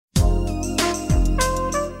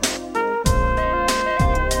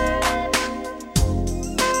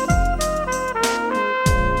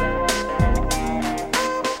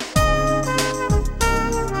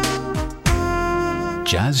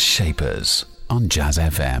Shapers on Jazz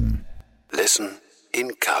FM. Listen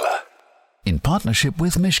in colour. In partnership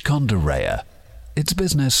with Mishcon de Reya. It's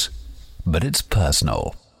business, but it's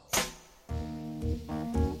personal.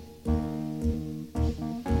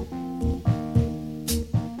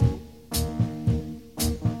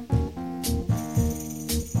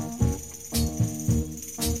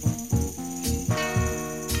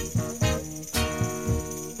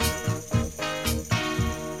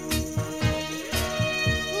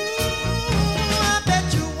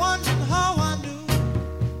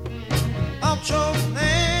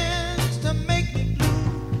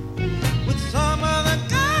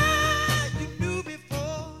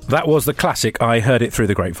 That was the classic I Heard It Through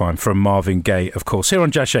the Grapevine from Marvin Gaye, of course, here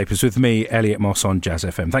on Jazz Shapers with me, Elliot Moss, on Jazz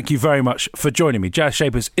FM. Thank you very much for joining me. Jazz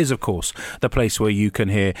Shapers is, of course, the place where you can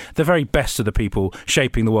hear the very best of the people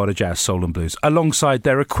shaping the world of jazz, soul and blues, alongside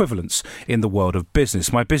their equivalents in the world of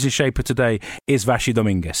business. My business shaper today is Vashi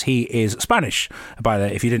Dominguez. He is Spanish. By the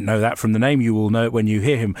way, if you didn't know that from the name, you will know it when you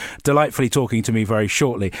hear him delightfully talking to me very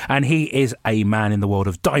shortly. And he is a man in the world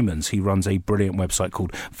of diamonds. He runs a brilliant website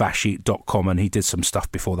called Vashi.com, and he did some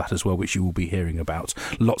stuff before that as well, which you will be hearing about.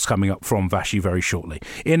 Lots coming up from Vashi very shortly.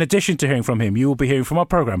 In addition to hearing from him, you will be hearing from our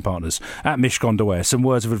programme partners at Mishcon de Reya, some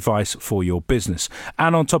words of advice for your business.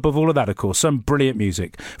 And on top of all of that, of course, some brilliant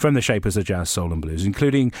music from the shapers of jazz, soul and blues,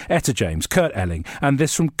 including Etta James, Kurt Elling, and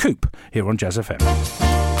this from Coop here on Jazz FM.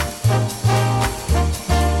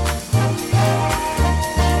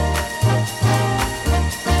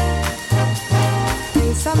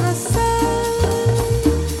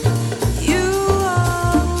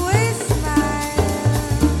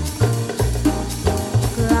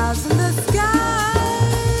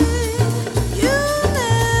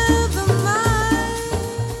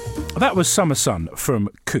 That was Summer Sun from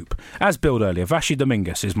Coop. As billed earlier, Vashi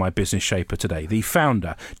Dominguez is my business shaper today, the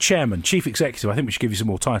founder, chairman, chief executive, I think we should give you some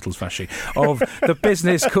more titles, Vashi, of the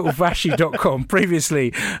business called Vashi.com,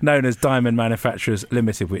 previously known as Diamond Manufacturers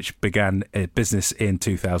Limited, which began business in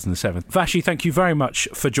 2007. Vashi, thank you very much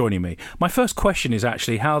for joining me. My first question is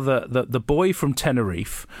actually how the boy from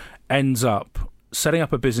Tenerife ends up setting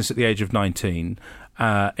up a business at the age of 19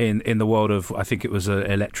 in the world of, I think it was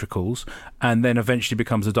electricals, and then eventually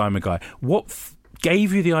becomes a diamond guy. What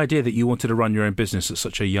gave you the idea that you wanted to run your own business at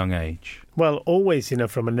such a young age? Well, always,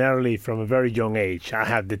 from a very young age, I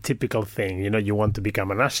had the typical thing, you want to become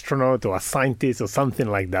an astronaut or a scientist or something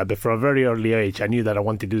like that. But from a very early age, I knew that I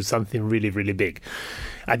wanted to do something really, really big.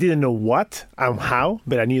 I didn't know what and how,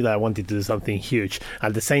 but I knew that I wanted to do something huge.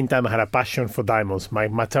 At the same time, I had a passion for diamonds. My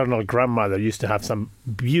maternal grandmother used to have some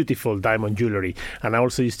beautiful diamond jewelry. And I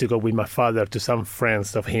also used to go with my father to some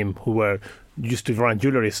friends of him who used to run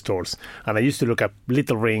jewelry stores, and I used to look at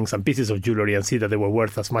little rings and pieces of jewelry and see that they were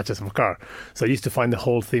worth as much as a car. So I used to find the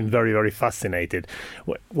whole thing very, very fascinating.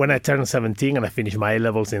 When I turned 17 and I finished my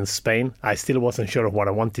A-levels in Spain, I still wasn't sure of what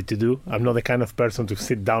I wanted to do. I'm not the kind of person to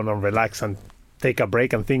sit down and relax and take a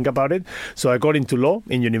break and think about it. So I got into law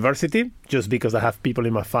in university just because I have people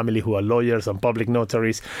in my family who are lawyers and public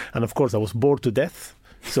notaries, and of course I was bored to death.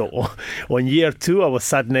 So on year 2, I was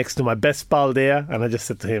sat next to my best pal there, and I just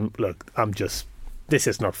said to him, look, this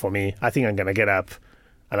is not for me. I think I'm going to get up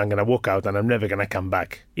and I'm going to walk out and I'm never going to come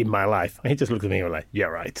back in my life. And he just looked at me and was like, yeah,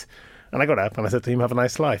 right. And I got up and I said to him, have a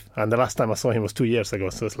nice life. And the last time I saw him was 2 years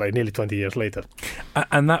ago, so it's like nearly 20 years later.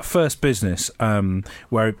 And that first business,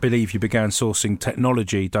 where I believe you began sourcing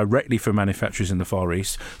technology directly from manufacturers in the Far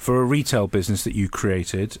East, for a retail business that you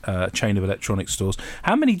created, a chain of electronic stores,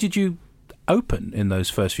 how many did you open in those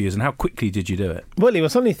first few years, and how quickly did you do it? Well, it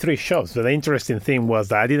was only 3 shops, but the interesting thing was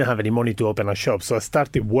that I didn't have any money to open a shop, so I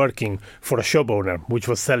started working for a shop owner, which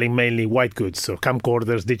was selling mainly white goods, so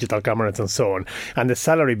camcorders, digital cameras, and so on. And the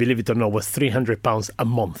salary, believe it or not, was £300 a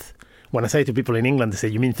month. When I say to people in England, they say,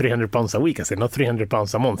 you mean £300 a week? I said, no,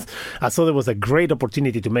 £300 a month. I thought there was a great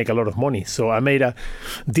opportunity to make a lot of money, so I made a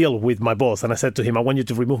deal with my boss, and I said to him, I want you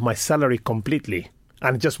to remove my salary completely,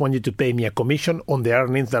 and I just want you to pay me a commission on the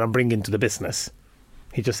earnings that I'm bringing to the business.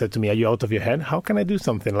 He just said to me, are you out of your head? How can I do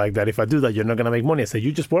something like that? If I do that, you're not going to make money. I said,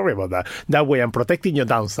 you just worry about that. That way I'm protecting your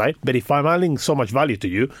downside, but if I'm adding so much value to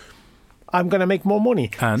you, I'm going to make more money.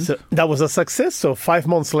 And? So that was a success. So 5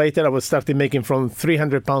 months later, I was starting making from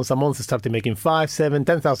 £300 a month, I started making £5,000,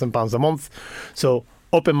 £7,000, £10,000 a month. So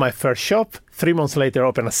opened my first shop. 3 months later, I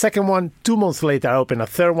opened a second one. 2 months later, I opened a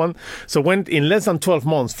third one. So went in less than 12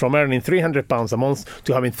 months from earning £300 a month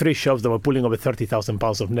to having 3 shops that were pulling over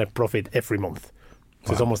 £30,000 of net profit every month. So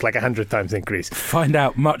wow. It's almost like 100 times increase. Find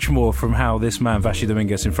out much more from how this man, Vashi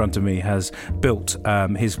Dominguez, in front of me, has built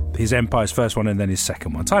his empire's first one and then his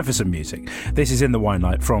second one. Time for some music. This is In the Wine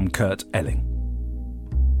Light from Kurt Elling.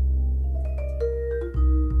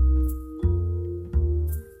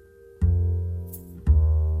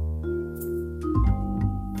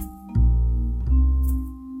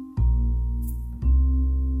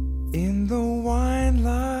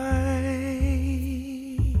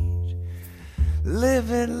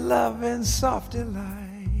 living, loving, soft delight.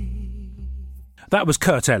 That was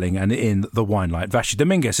Kurt Elling and In the Wine Light. Vashi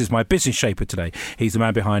Dominguez is my business shaper today. He's the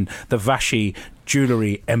man behind the Vashi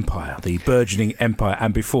jewellery empire, the burgeoning empire.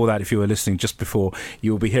 And before that, if you were listening just before,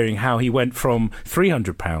 you'll be hearing how he went from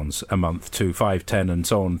 £300 a month to £5, £10 and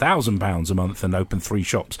so on, £1,000 a month, and opened 3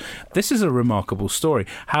 shops. This is a remarkable story.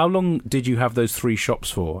 How long did you have those 3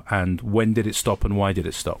 shops for, and when did it stop, and why did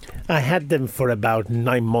it stop? I had them for about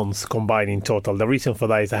 9 months combined in total. The reason for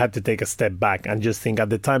that is I had to take a step back and just think at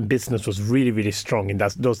the time business was really, really strong in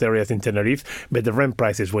those areas in Tenerife, but the rent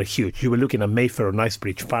prices were huge. You were looking at Mayfair or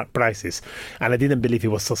Knightsbridge prices, and I didn't believe it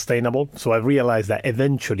was sustainable. So I realized that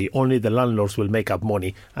eventually only the landlords will make up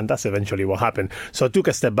money, and that's eventually what happened. So I took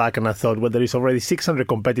a step back and I thought, well, there is already 600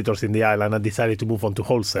 competitors in the island. I decided to move on to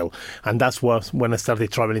wholesale, and that's when I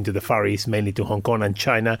started traveling to the Far East, mainly to Hong Kong and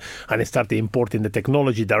China, and I started importing the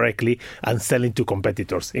technology directly and selling to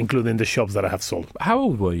competitors, including the shops that I have sold. How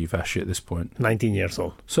old were you, Vashi, at this point? 19 years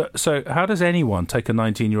old. So how does anyone take a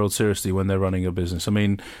 19-year-old seriously when they're running a business? I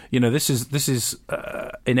mean, you know, this is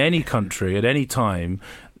in any country at any time,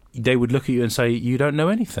 they would look at you and say, you don't know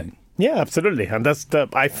anything. Yeah, absolutely. And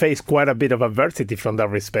I face quite a bit of adversity from that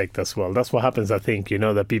respect as well. That's what happens, I think, you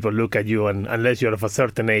know, that people look at you and unless you're of a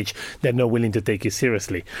certain age, they're not willing to take you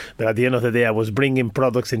seriously. But at the end of the day, I was bringing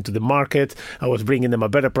products into the market. I was bringing them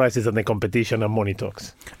at better prices than the competition, and money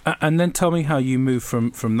talks. And then tell me how you moved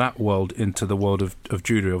from that world into the world of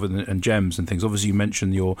jewellery and gems and things. Obviously, you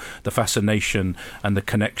mentioned the fascination and the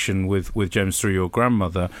connection with gems through your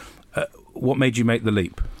grandmother. What made you make the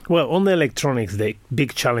leap? Well, on the electronics, the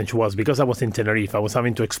big challenge was because I was in Tenerife, I was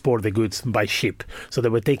having to export the goods by ship. So they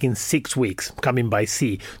were taking 6 weeks coming by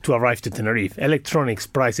sea to arrive to Tenerife. Electronics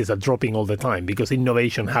prices are dropping all the time because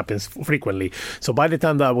innovation happens frequently. So by the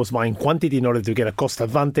time that I was buying quantity in order to get a cost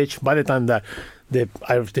advantage, by the time that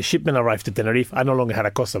the shipment arrived to Tenerife, I no longer had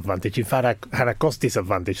a cost advantage. In fact, I had a cost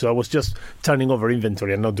disadvantage. So I was just turning over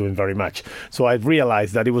inventory and not doing very much. So I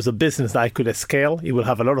realized that it was a business that I could scale. It will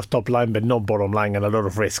have a lot of top line, but no bottom line, and a lot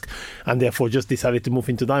of risk. And therefore just decided to move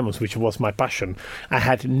into diamonds, which was my passion. I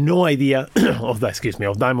had no idea of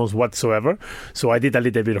diamonds whatsoever. So I did a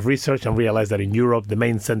little bit of research and realized that in Europe, the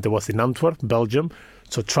main center was in Antwerp, Belgium.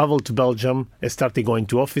 So traveled to Belgium, I started going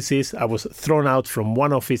to offices. I was thrown out from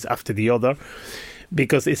one office after the other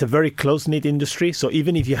because it's a very close-knit industry. So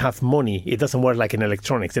even if you have money, it doesn't work like in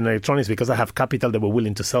electronics. In electronics, because I have capital, they were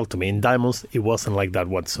willing to sell to me. In diamonds, it wasn't like that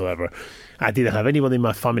whatsoever. I didn't have anybody in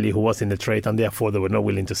my family who was in the trade, and therefore they were not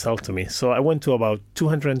willing to sell to me. So I went to about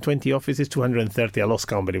 220 offices, 230. I lost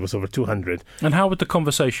count, but it was over 200. And how would the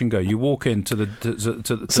conversation go? You walk into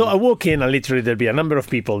the... So I walk in, and literally there'll be a number of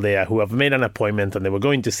people there who have made an appointment, and they were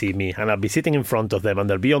going to see me, and I'll be sitting in front of them, and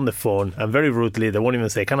they'll be on the phone, and very rudely, they won't even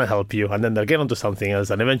say, can I help you? And then they'll get onto something else,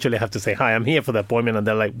 and eventually I have to say, hi, I'm here for the appointment, and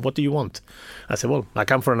they're like, what do you want? I say, well, I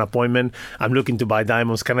come for an appointment. I'm looking to buy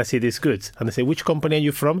diamonds. Can I see these goods? And they say, which company are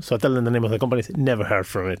you from? So I tell them the name of the company. They say, never heard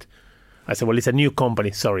from it. I said, well, it's a new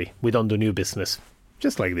company. Sorry, we don't do new business.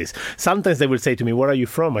 Just like this. Sometimes they will say to me, where are you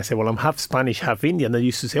from? I say, well, I'm half Spanish, half Indian. They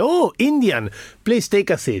used to say, oh, Indian, please take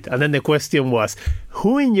a seat. And then the question was,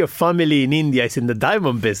 who in your family in India is in the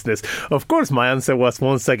diamond business? Of course, my answer was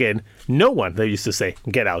once again, no one. They used to say,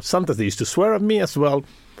 get out. Sometimes they used to swear at me as well.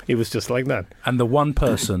 It was just like that. And the one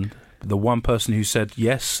person who said,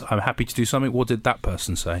 yes, I'm happy to do something, what did that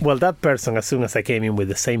person say? Well, that person, as soon as I came in with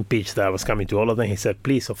the same pitch that I was coming to all of them, he said,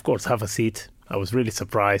 please, of course, have a seat. I was really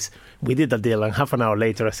surprised. We did a deal, and half an hour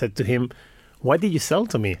later, I said to him, why did you sell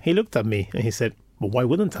to me? He looked at me, and he said, well, why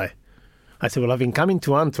wouldn't I? I said, well, I've been coming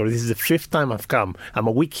to Antwerp. This is the 5th time I've come. I'm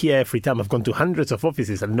a week here every time. I've gone to hundreds of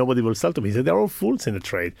offices and nobody will sell to me. He said, they're all fools in the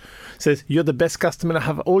trade. He says, you're the best customer I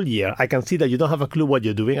have all year. I can see that you don't have a clue what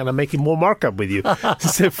you're doing and I'm making more markup with you. He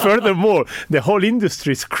said, furthermore, the whole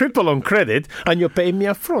industry is crippled on credit and you're paying me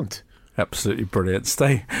up front. Absolutely brilliant.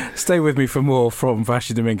 Stay with me for more from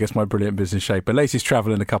Vashi Dominguez, my brilliant business shaper. Latest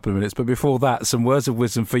travel in a couple of minutes, but before that, some words of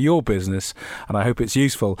wisdom for your business, and I hope it's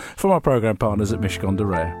useful, from our programme partners at Mishcon de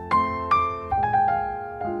Reya.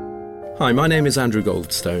 Hi, my name is Andrew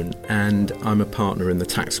Goldstone and I'm a partner in the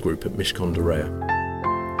tax group at Mishcon de Reya.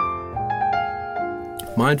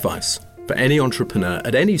 My advice for any entrepreneur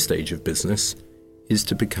at any stage of business is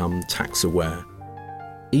to become tax aware.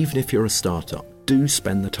 Even if you're a startup, do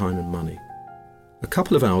spend the time and money. A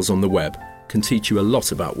couple of hours on the web can teach you a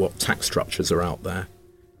lot about what tax structures are out there.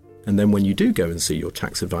 And then when you do go and see your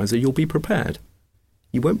tax advisor, you'll be prepared.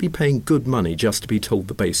 You won't be paying good money just to be told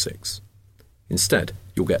the basics. Instead,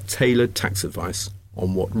 you'll get tailored tax advice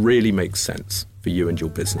on what really makes sense for you and your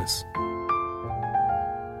business.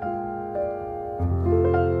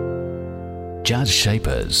 Jazz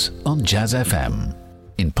Shapers on Jazz FM.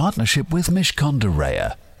 in partnership with Mishcon de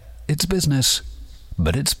Reya. It's business,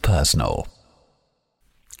 but it's personal.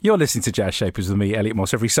 You're listening to Jazz Shapers with me, Elliot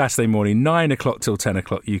Moss. Every Saturday morning, 9 o'clock till 10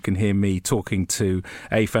 o'clock, you can hear me talking to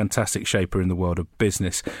a fantastic shaper in the world of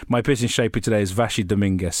business. My business shaper today is Vashi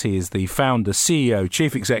Dominguez. He is the founder, CEO,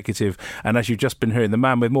 chief executive, and as you've just been hearing, the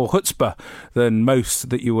man with more chutzpah than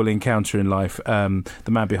most that you will encounter in life, the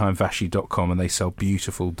man behind Vashi.com, and they sell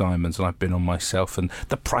beautiful diamonds, and I've been on myself, and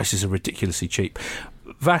the prices are ridiculously cheap.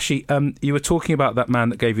 Vashi, you were talking about that man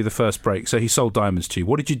that gave you the first break. So he sold diamonds to you.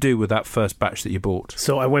 What did you do with that first batch that you bought?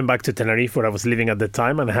 So I went back to Tenerife, where I was living at the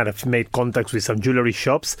time, and I had made contacts with some jewelry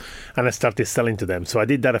shops, and I started selling to them. So I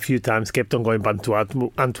did that a few times, kept on going back to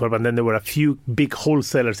Antwerp, and then there were a few big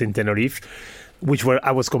wholesalers in Tenerife, which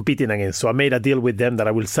I was competing against. So I made a deal with them that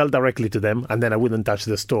I will sell directly to them, and then I wouldn't touch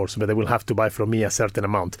the stores, but they will have to buy from me a certain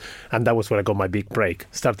amount. And that was where I got my big break.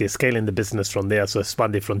 Started scaling the business from there, so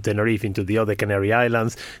expanded from Tenerife into the other Canary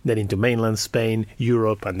Islands, then into mainland Spain,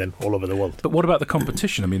 Europe, and then all over the world. But what about the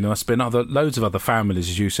competition? I mean, there must have been loads of other families,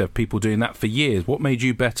 as you said, people doing that for years. What made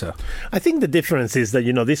you better? I think the difference is that,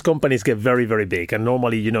 these companies get very, very big. And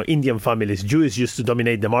normally, Indian families, Jews used to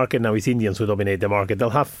dominate the market. Now it's Indians who dominate the market. They'll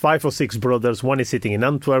have 5 or 6 brothers. One is sitting in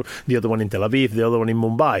Antwerp, the other one in Tel Aviv, the other one in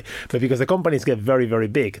Mumbai. But because the companies get very, very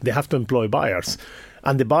big, they have to employ buyers.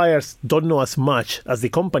 And the buyers don't know as much as the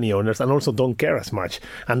company owners, and also don't care as much.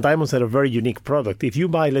 And diamonds are a very unique product. If you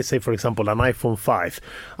buy, let's say, for example, an iPhone 5,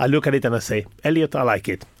 I look at it and I say, Elliot, I like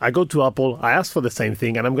it. I go to Apple, I ask for the same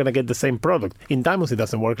thing, and I'm going to get the same product. In diamonds, it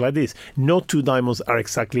doesn't work like this. No two diamonds are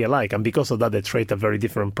exactly alike. And because of that, they trade at very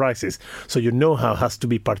different prices. So your know-how has to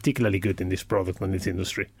be particularly good in this product and this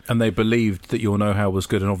industry. And they believed that your know-how was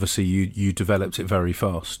good, and obviously you developed it very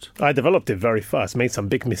fast. I developed it very fast, made some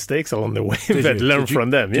big mistakes along the way, but learned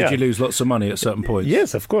from them. Did you lose lots of money at certain points?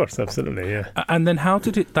 Yes, of course, absolutely, yeah. And then how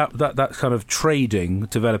did that kind of trading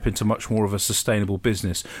develop into much more of a sustainable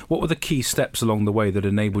business? What were the key steps along the way that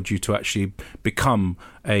enabled you to actually become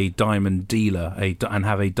a diamond dealer and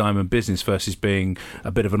have a diamond business versus being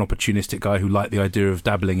a bit of an opportunistic guy who liked the idea of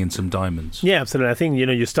dabbling in some diamonds? Yeah, absolutely. I think,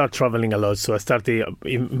 you start traveling a lot. So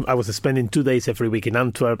I was spending 2 days every week in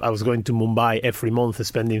Antwerp. I was going to Mumbai every month,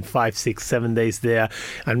 spending 5, 6, 7 days there.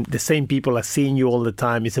 And the same people are seeing you all the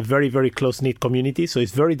time. It's a very, very close-knit community, so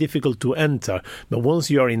it's very difficult to enter. But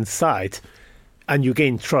once you are inside and you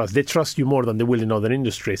gain trust, they trust you more than they will in other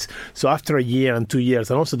industries. So after a year and 2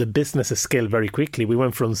 years, and also the business has scaled very quickly. We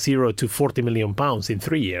went from 0 to 40 million pounds in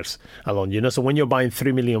 3 years alone. So when you're buying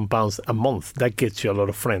 3 million pounds a month, that gets you a lot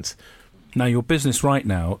of friends. Now, your business right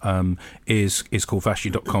now is called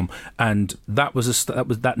Vashi.com, and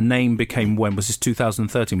that name became when? Was this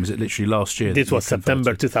 2013? Was it literally last year? This was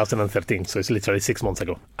September 2013, so it's literally 6 months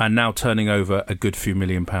ago. And now turning over a good few £1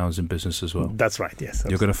 million in business as well. That's right, yes.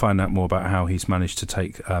 Absolutely. You're going to find out more about how he's managed to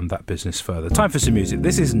take that business further. Time for some music.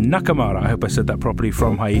 This is Nakamara, I hope I said that properly,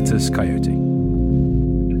 from Hiatus Coyote.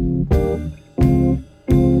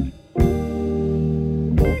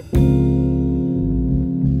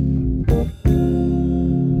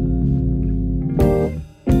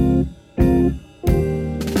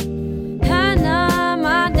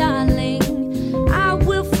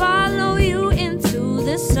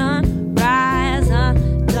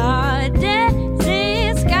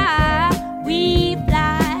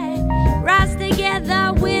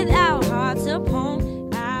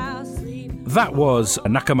 That was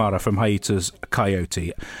Nakamara from Hiatus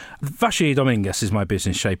Coyote. Vashi Dominguez is my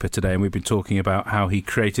business shaper today, and we've been talking about how he has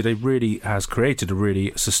created a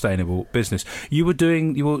really sustainable business. You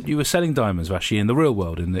were selling diamonds, Vashi, in the real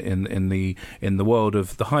world, in the world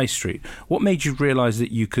of the high street. What made you realise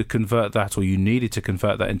that you could convert that, or you needed to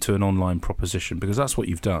convert that into an online proposition? Because that's what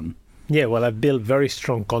you've done. Yeah, well, I've built very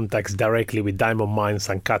strong contacts directly with diamond mines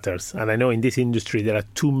and cutters. And I know in this industry there are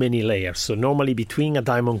too many layers. So normally between a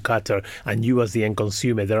diamond cutter and you as the end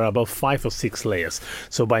consumer, there are about 5 or 6 layers.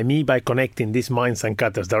 So by connecting these mines and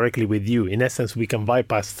cutters directly with you, in essence, we can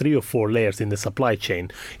bypass 3 or 4 layers in the supply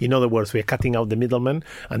chain. In other words, we're cutting out the middleman.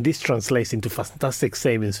 And this translates into fantastic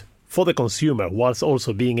savings for the consumer, whilst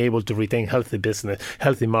also being able to retain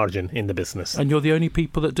healthy margin in the business. And you're the only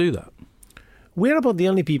people that do that? We're about the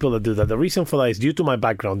only people that do that. The reason for that is due to my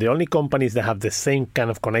background. The only companies that have the same kind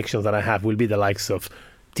of connections that I have will be the likes of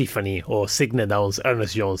Tiffany or Signet Downs,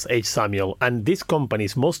 Ernest Jones, H. Samuel. And these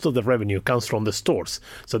companies, most of the revenue comes from the stores.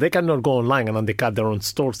 So they cannot go online and undercut their own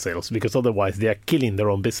store sales, because otherwise they are killing their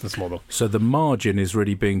own business model. So the margin is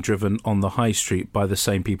really being driven on the high street by the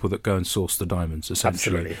same people that go and source the diamonds,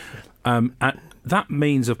 essentially. Absolutely. That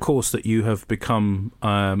means, of course, that you have become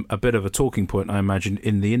a bit of a talking point, I imagine,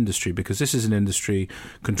 in the industry, because this is an industry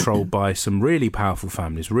controlled by some really powerful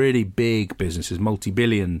families, really big businesses,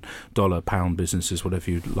 multi-billion dollar, pound businesses, whatever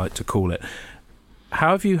you'd like to call it.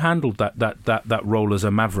 How have you handled that role as a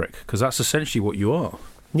maverick? Because that's essentially what you are.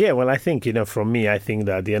 Yeah, well, I think, for me, I think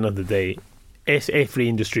that at the end of the day, every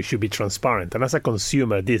industry should be transparent. And as a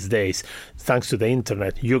consumer these days, thanks to the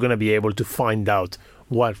internet, you're going to be able to find out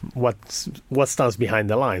what stands behind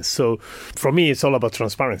the lines. So for me, it's all about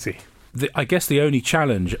transparency. I guess the only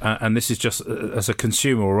challenge, and this is just as a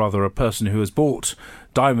consumer, or rather a person who has bought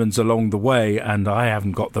diamonds along the way, and I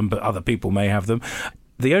haven't got them, but other people may have them,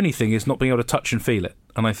 the only thing is not being able to touch and feel it.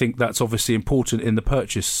 And I think that's obviously important in the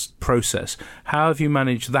purchase process. How have you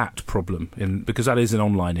managed that problem? Because that is an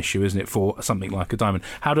online issue, isn't it, for something like a diamond?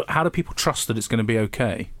 How do people trust that it's going to be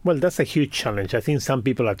okay? Well, that's a huge challenge. I think some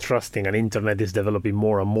people are trusting, and internet is developing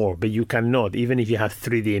more and more, but you cannot, even if you have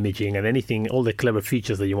 3D imaging and anything, all the clever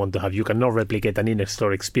features that you want to have, you cannot replicate an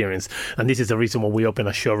in-store experience. And this is the reason why we opened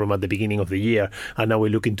a showroom at the beginning of the year, and now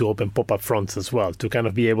we're looking to open pop-up fronts as well, to kind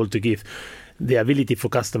of be able to give the ability for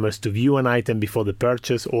customers to view an item before the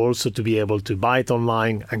purchase, or also to be able to buy it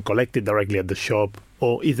online and collect it directly at the shop,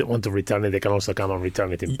 or if they want to return it, they can also come and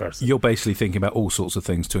return it in person. You're basically thinking about all sorts of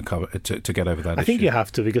things to get over that issue. I think you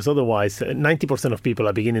have to, because otherwise 90% of people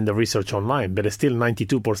are beginning the research online, but still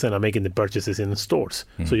 92% are making the purchases in the stores.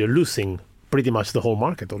 So you're losing pretty much the whole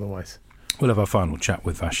market otherwise. We'll have our final chat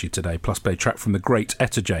with Vashi today, plus play track from the great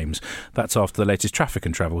Etta James. That's after the latest traffic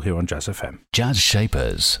and travel here on Jazz FM. Jazz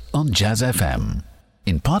Shapers on Jazz FM,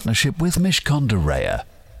 in partnership with Mishcon de Reya.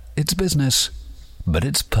 It's business, but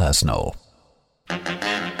it's personal. I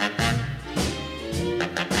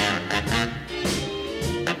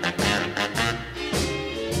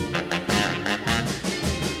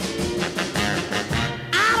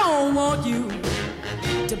don't want you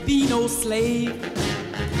to be no slave.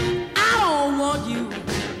 Want you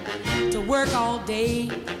to work all day,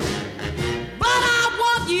 but I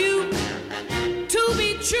want you to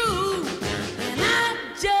be true, and I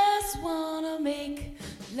just want to make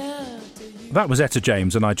love to you. That was Etta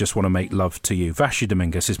James, and I just want to make love to you. Vashi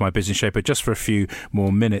Dominguez is my business shaper, just for a few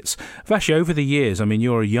more minutes. Vashi, over the years, I mean,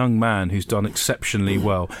 you're a young man who's done exceptionally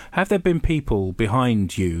well. Have there been people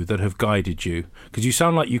behind you that have guided you? Because you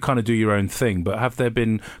sound like you kind of do your own thing, but have there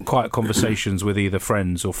been quiet conversations with either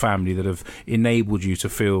friends or family that have enabled you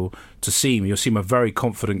to seem a very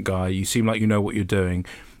confident guy, you seem like you know what you're doing?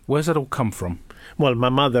 Where's that all come from? Well, my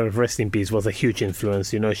mother, rest in peace, was a huge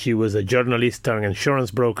influence. She was a journalist turned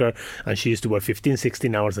insurance broker, and she used to work 15,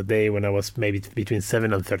 16 hours a day when I was maybe between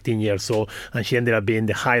 7 and 13 years old. And she ended up being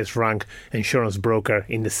the highest ranked insurance broker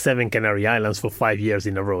in the 7 Canary Islands for 5 years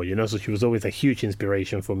in a row. So she was always a huge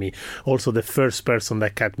inspiration for me. Also, the first person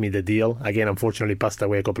that cut me the deal, again, unfortunately passed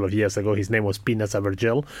away a couple of years ago. His name was Pina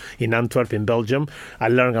Sabergel in Antwerp, in Belgium. I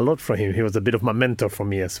learned a lot from him. He was a bit of my mentor for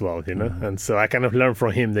me as well, And so I kind of learned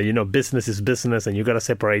from him that, business is business, and you got to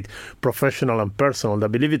separate professional and personal. That,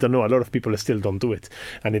 believe it or not, a lot of people still don't do it,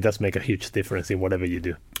 and it does make a huge difference in whatever you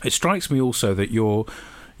do. It strikes me also that you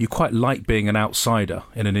quite like being an outsider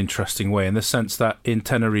in an interesting way, in the sense that in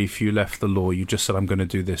Tenerife you left the law, you just said, I'm going to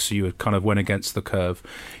do this. So you kind of went against the curve.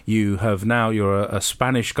 You're a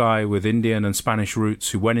Spanish guy with Indian and Spanish roots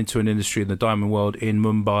who went into an industry in the diamond world in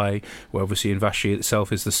Mumbai, where obviously Vashi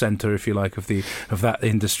itself is the centre, if you like, of that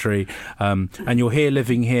industry. And you're here,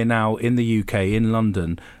 living here now in the UK, in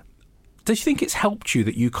London. Do you think it's helped you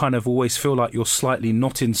that you kind of always feel like you're slightly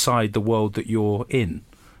not inside the world that you're in?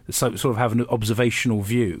 So sort of have an observational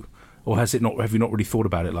view, or have you not really thought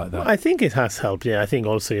about it like that? I think it has helped. Yeah, I think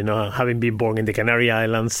also, having been born in the Canary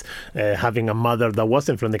Islands, having a mother that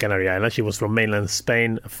wasn't from the Canary Islands, she was from mainland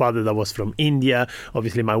Spain, a father that was from India,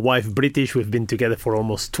 obviously my wife British, we've been together for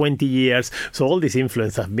almost 20 years, so all these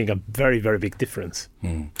influences have been a very, very big difference.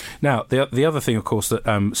 Now, the other thing, of course,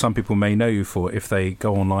 that some people may know you for, if they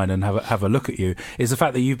go online and have a look at you, is the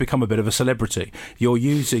fact that you've become a bit of a celebrity. You're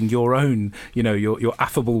using your own, your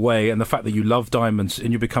affable way, and the fact that you love diamonds,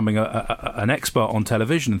 and you're becoming an expert on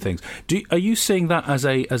television and things. Are you seeing that as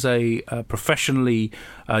a professionally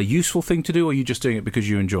useful thing to do, or are you just doing it because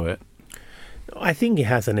you enjoy it? I think it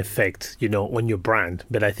has an effect, on your brand,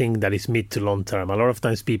 but I think that is mid to long term. A lot of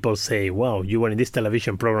times people say, wow, you were in this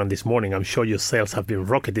television program this morning, I'm sure your sales have been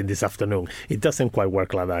rocketing this afternoon. It doesn't quite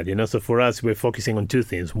work like that, So for us, we're focusing on two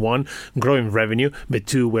things. One, growing revenue, but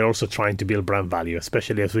two, we're also trying to build brand value,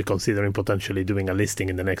 especially as we're considering potentially doing a listing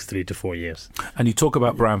in the next 3 to 4 years. And you talk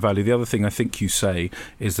about brand value. The other thing I think you say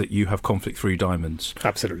is that you have conflict-free diamonds.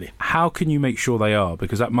 Absolutely. How can you make sure they are?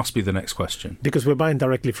 Because that must be the next question. Because we're buying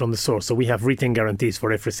directly from the source. So we have written guarantees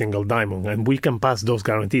for every single diamond, and we can pass those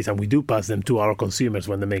guarantees, and we do pass them to our consumers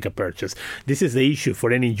when they make a purchase. This is the issue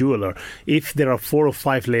for any jeweler. If there are 4 or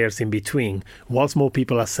 5 layers in between, whilst more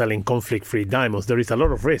people are selling conflict-free diamonds, there is a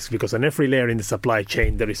lot of risk, because on every layer in the supply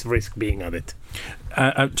chain, there is risk being added.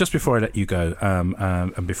 Just before I let you go,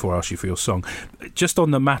 and before I ask you for your song, just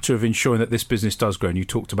on the matter of ensuring that this business does grow, and you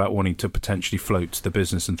talked about wanting to potentially float the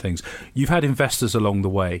business and things. You've had investors along the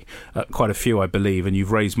way, quite a few, I believe, and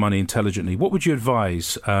you've raised money intelligently. What would you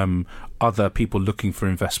advise other people looking for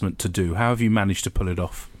investment to do? How have you managed to pull it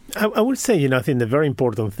off? I would say, I think the very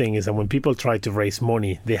important thing is that when people try to raise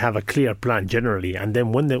money, they have a clear plan generally. And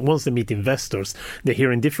then once they meet investors, they're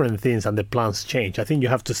hearing different things and the plans change. I think you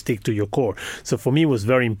have to stick to your core. So for me, it was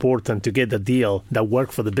very important to get a deal that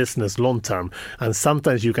worked for the business long term. And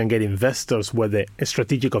sometimes you can get investors where the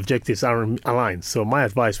strategic objectives are aligned. So my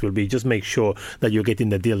advice will be just make sure that you're getting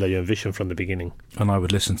the deal that you envisioned from the beginning. And I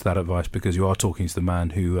would listen to that advice, because you are talking to the man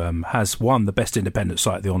who has won the Best Independent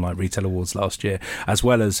Site at the Online Retail Awards last year, as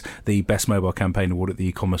well as the Best Mobile Campaign Award at the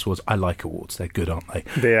E-Commerce Awards. I like awards. They're good, aren't they?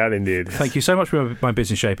 They are indeed. Thank you so much for my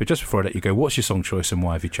business shaper. Just before I let you go, what's your song choice and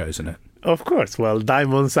why have you chosen it? Of course. Well,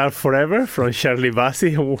 Diamonds Are Forever from Shirley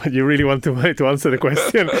Bassey. You really want to answer the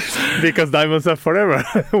question? Because diamonds are forever.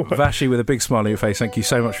 Vashi with a big smile on your face, thank you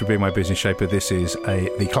so much for being my business shaper. This is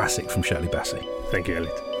the classic from Shirley Bassey. Thank you,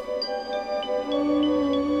 Elliot.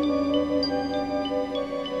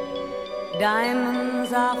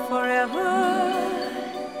 Diamonds are forever.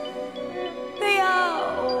 They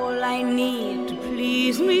are all I need to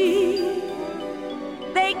please me.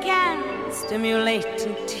 They can stimulate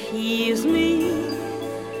and tease me.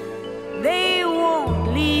 They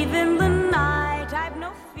won't leave in the night. I've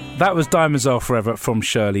no fear. That was Diamonds Are Forever from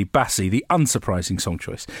Shirley Bassey, the unsurprising song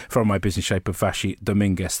choice from my business shaper, Vashi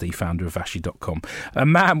Dominguez, the founder of Vashi.com. A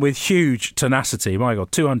man with huge tenacity, my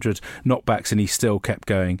God, 200 knockbacks and he still kept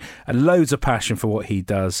going, and loads of passion for what he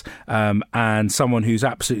does, and someone who's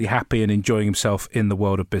absolutely happy and enjoying himself in the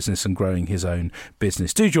world of business and growing his own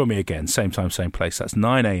business. Do join me again, same time, same place. That's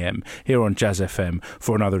 9 a.m. here on Jazz FM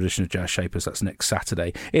for another edition of Jazz Shapers. That's next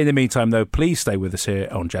Saturday. In the meantime, though, please stay with us here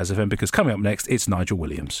on Jazz FM, because coming up next, it's Nigel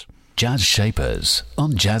Williams. Jazz Shapers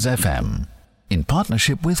on Jazz FM, in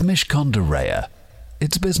partnership with Mishcon de Reya.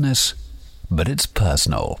 It's business, but it's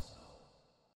personal.